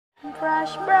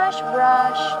Brush, brush,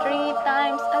 brush, 3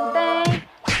 times a day.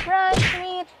 Brush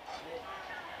me.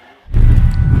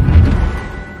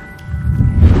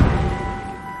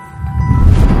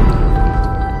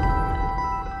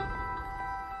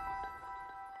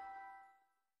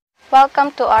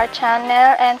 Welcome to our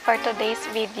channel, and for today's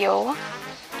video,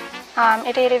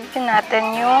 i-review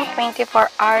natin yung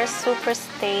 24 Hours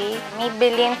Superstay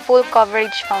Maybelline Full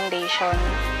Coverage Foundation.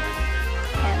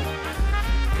 Ayan.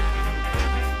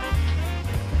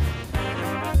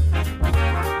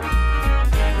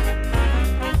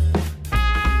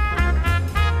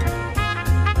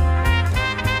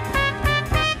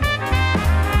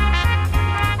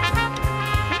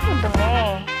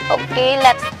 Dumi. Okay,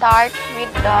 let's start with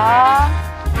the...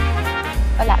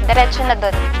 Wala, diretso na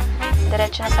dun.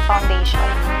 Diretso na sa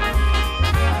foundation.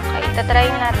 Okay, itatry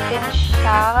natin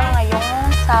siya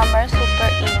ngayong summer, super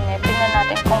init. Tingnan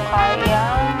natin kung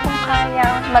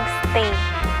kayang magstay.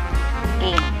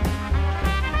 Game.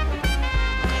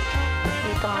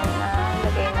 Dito muna,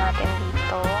 lagay natin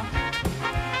dito.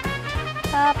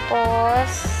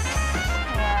 Tapos,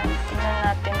 ayan, tingnan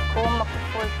natin kung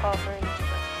mag-full coverage.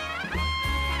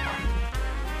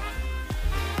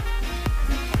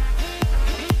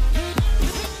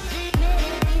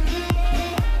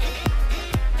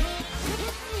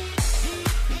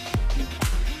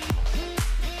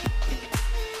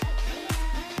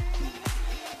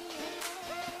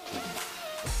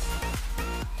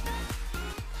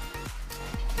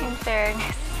 In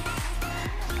fairness.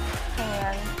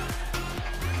 Ayan.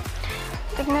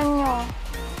 Tignan nyo.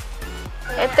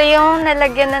 Ito yung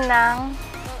nalagyan na ng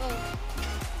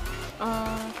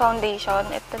foundation.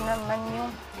 Ito naman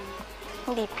yung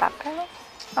hindi pa. Pero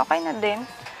okay na din.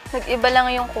 Nag-iba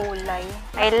lang yung kulay.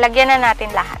 Ay, lagyan na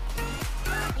natin lahat.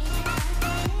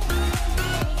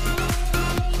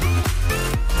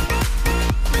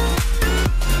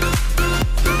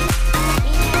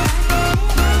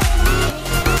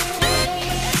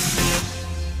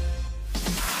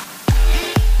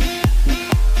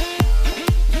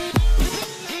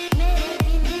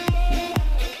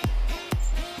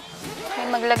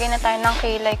 Maglagay na tayo ng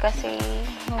kilay kasi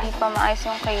hindi pa maayos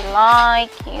yung kilay.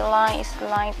 Kilay is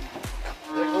like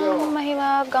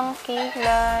mahiwagang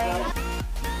kilay.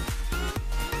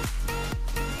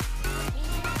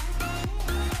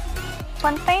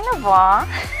 Pantay na ba?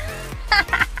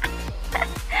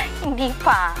 Hindi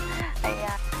pa.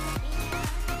 Ayan.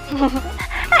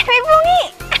 Ay, may bungi!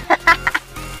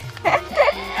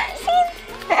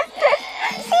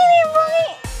 Sino yung bungi?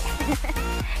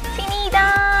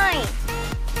 Siniday!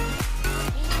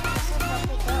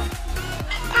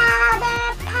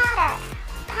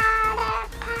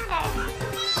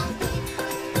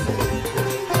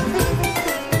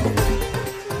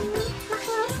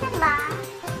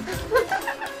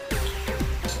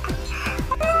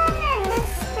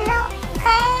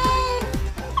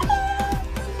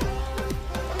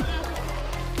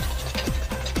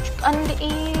 Ang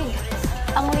liig.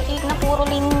 Ang liig na puro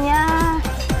linya.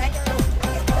 Ay,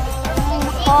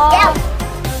 nako.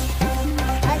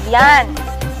 Yan.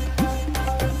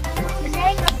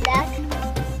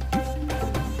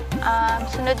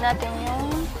 Sunod natin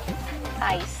yung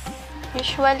eyes.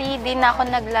 Usually, di na ako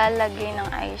naglalagay ng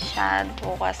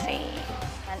eyeshadow kasi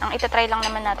ang itatry lang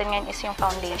naman natin ngayon is yung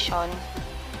foundation.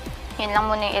 Yun lang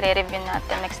muna yung i-review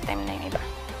natin. Next time na yung iba.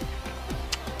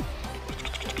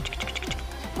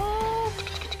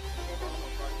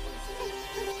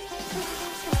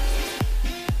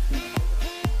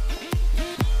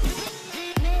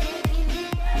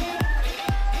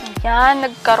 Yan,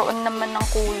 nagkaroon naman ng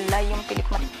kulay yung pilik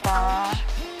mata.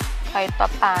 Kahit pa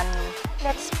paano.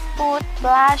 Let's put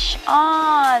blush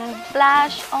on.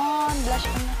 Blush on. Blush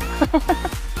on na.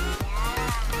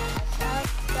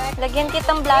 Lagyan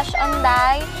kitang blush on,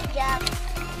 Day.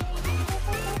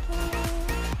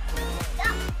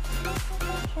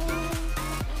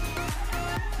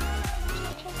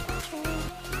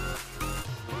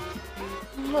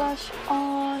 Blush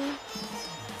on.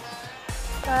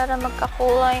 Para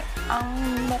magkakulay ang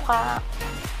mukha.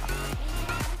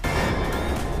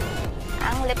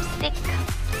 Ang lipstick.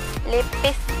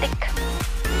 Lipstick.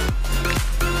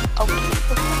 Okay.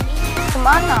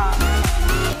 Sumana.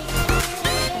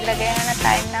 Maglagay na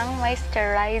tayo ng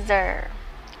moisturizer.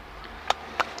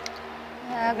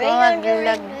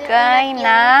 Maglagay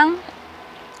ng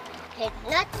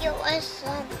not yours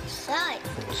side.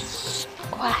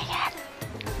 Quiet.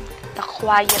 The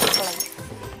quiet place.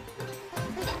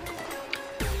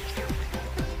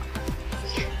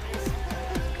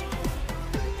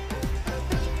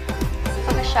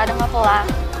 Masyadong mapula.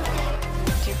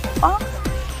 Diba?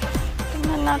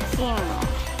 Tingnan natin.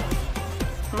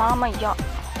 Mamaya.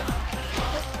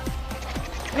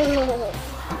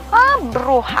 Ah,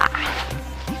 bruha.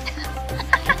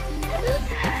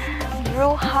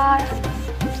 Bruha.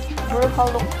 Bruha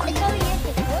look. It's so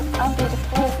beautiful. Ah,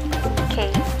 beautiful.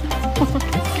 Okay.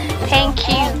 Thank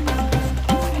you.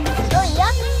 So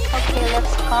yummy. Okay,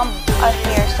 let's comb our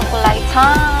hair. So, kulay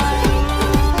time.